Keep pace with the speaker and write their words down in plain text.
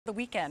the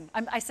weekend.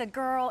 I said,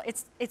 girl,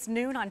 it's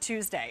noon on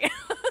Tuesday.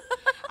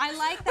 I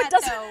like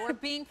that though. We're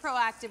being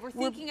proactive. We're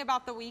thinking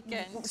about the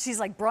weekend. She's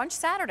like, brunch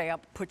Saturday,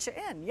 I'll put you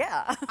in.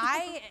 Yeah.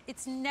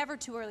 It's never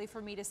too early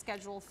for me to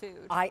schedule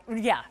food.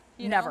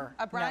 You never.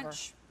 Know, a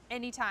brunch,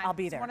 anytime. I'll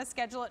be there. Want to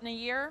schedule it in a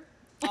year?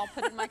 I'll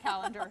put it in my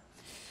calendar.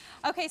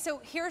 Okay, so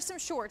here are some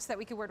shorts that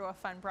we could wear to a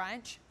fun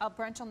brunch. A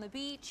brunch on the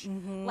beach,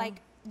 like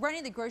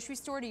running the grocery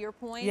store, to your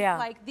point. Yeah.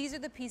 Like, these are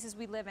the pieces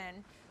we live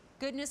in.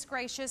 Goodness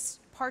gracious,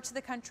 parts of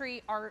the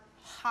country are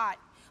hot.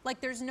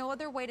 Like, there's no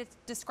other way to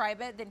describe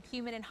it than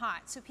humid and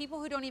hot. So people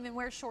who don't even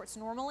wear shorts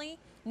normally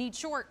need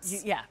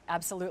shorts. Yeah,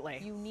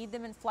 absolutely. You need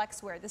them in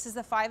Flexwear. This is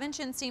the 5-inch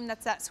inseam.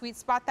 That's that sweet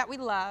spot that we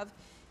love.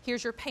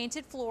 Here's your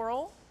painted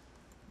floral,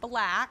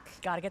 black.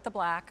 Gotta get the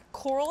black.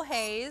 Coral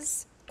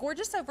haze.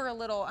 Gorgeous over a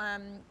little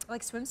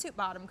like swimsuit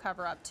bottom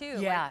cover up too.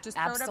 Yeah, like just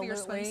throw it over your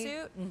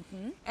swimsuit.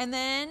 And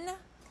then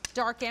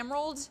dark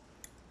emerald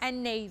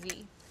and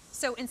navy.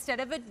 So instead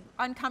of an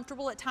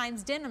uncomfortable at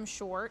times denim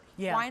short,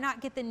 why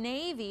not get the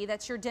navy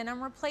that's your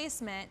denim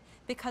replacement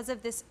because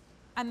of this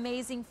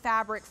amazing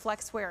fabric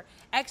Flexwear.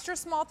 Extra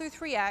small through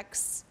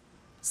 3X.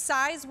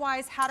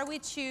 Size-wise, how do we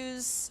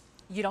choose?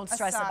 You don't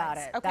stress about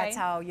it. Okay. That's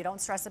how you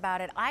don't stress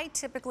about it. I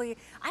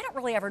don't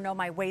really ever know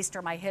my waist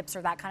or my hips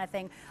or that kind of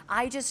thing.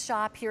 I just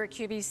shop here at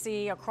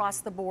QVC across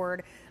the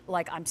board.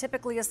 Like, I'm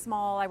typically a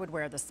small, I would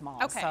wear the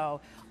small. Okay.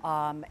 So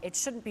it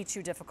shouldn't be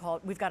too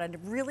difficult. We've got a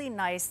really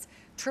nice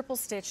triple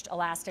stitched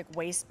elastic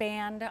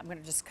waistband. I'm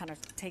gonna just kind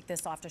of take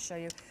this off to show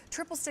you.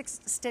 Triple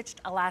stitched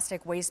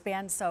elastic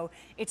waistband, so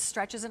it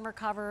stretches and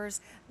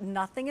recovers.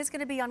 Nothing is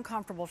gonna be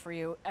uncomfortable for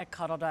you at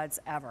Cuddl Duds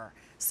ever.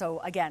 So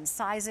again,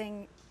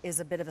 sizing is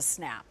a bit of a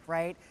snap,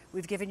 right?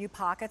 We've given you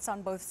pockets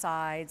on both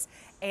sides.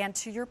 And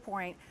to your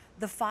point,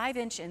 the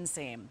 5-inch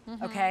inseam,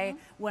 okay?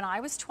 When I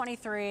was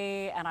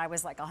 23 and I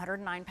was like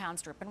 109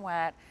 pounds dripping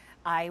wet,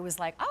 I was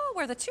like, oh,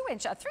 we're the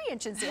 3-inch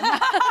inseam.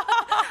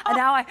 And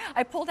now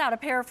I pulled out a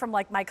pair from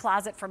like my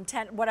closet from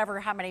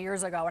how many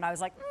years ago, and I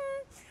was like,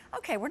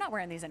 okay, we're not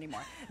wearing these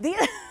anymore.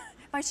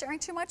 Am I sharing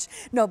too much?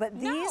 No, but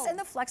these and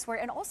the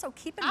Flexwear, and also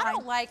keep in mind, I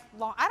don't like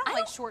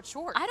short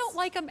shorts. I don't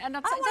like them, and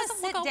it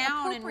doesn't look sit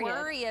down and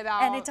worry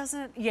about. And it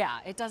doesn't,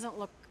 it doesn't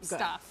look good.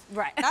 Stuff.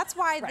 Right. That's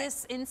why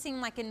this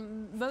inseam, like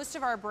in most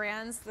of our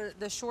brands,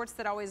 the shorts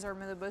that always are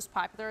the most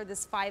popular,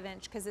 this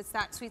 5-inch, because it's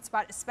that sweet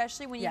spot,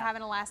 especially when you have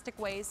an elastic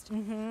waist,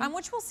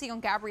 which we'll see on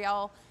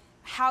Gabrielle.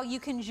 How you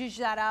can zhuzh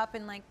that up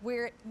and like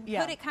put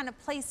it, kind of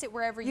place it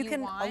wherever you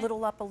want. A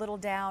little up, a little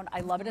down.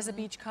 I love it as a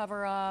beach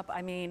cover up.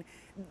 I mean,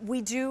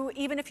 we do,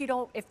 even if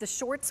if the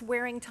shorts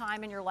wearing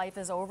time in your life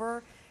is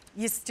over,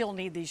 you still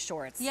need these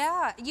shorts.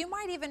 Yeah, you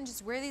might even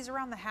just wear these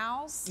around the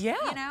house. Yeah,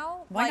 you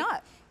know? Why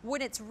not?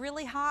 When it's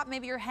really hot,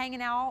 maybe you're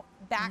hanging out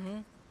back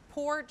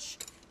porch,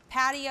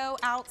 patio,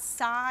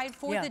 outside,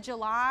 4th of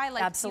July,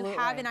 like you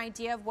have an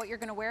idea of what you're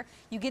gonna wear.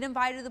 You get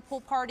invited to the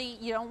pool party,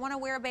 you don't wanna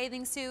wear a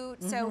bathing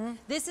suit, so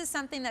this is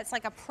something that's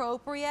like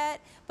appropriate,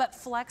 but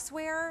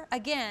Flexwear,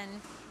 again,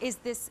 is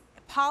this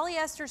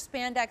polyester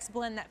spandex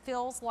blend that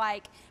feels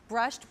like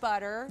brushed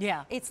butter.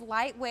 Yeah. It's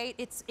lightweight,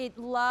 it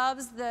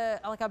loves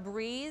like a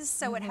breeze,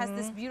 so it has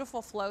this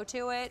beautiful flow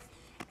to it.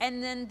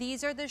 And then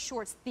these are the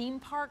shorts, theme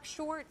park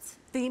shorts.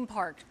 Theme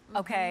park,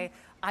 okay.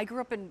 I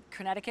grew up in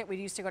Connecticut. We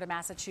used to go to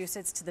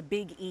Massachusetts to the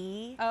Big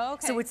E. Oh,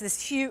 okay. So it's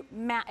this huge,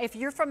 if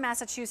you're from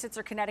Massachusetts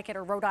or Connecticut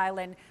or Rhode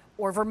Island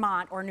or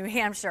Vermont or New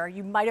Hampshire,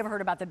 you might have heard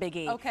about the Big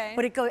E. Okay.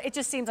 But it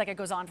just seems like it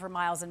goes on for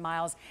miles and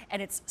miles,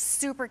 and it's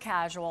super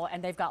casual,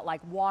 and they've got like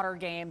water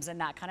games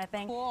and that kind of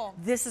thing. Cool.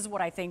 This is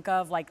what I think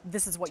of, like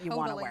this is what you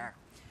want to wear.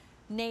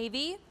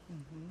 Navy,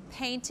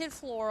 painted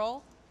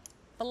floral,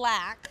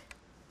 black,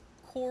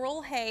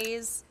 coral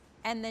haze,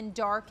 and then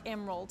dark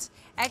emerald.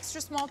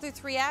 Extra small through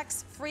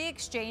 3X, free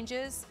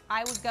exchanges.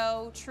 I would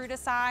go true to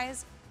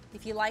size.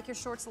 If you like your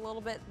shorts a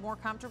little bit more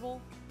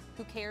comfortable,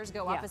 who cares,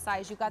 go up a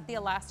size. You got the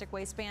elastic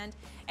waistband.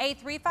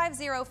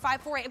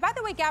 A350548. By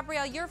the way,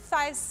 Gabrielle, you're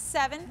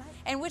 5'7",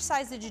 and which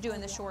size did you do in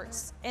the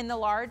shorts? In the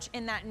large,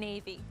 in that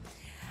navy.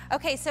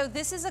 Okay, so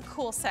this is a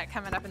cool set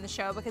coming up in the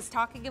show, because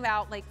talking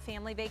about like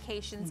family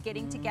vacations,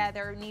 getting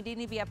together, needing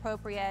to be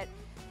appropriate.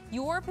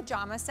 Your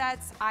pajama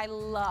sets, I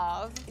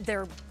love.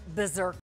 They're berserk.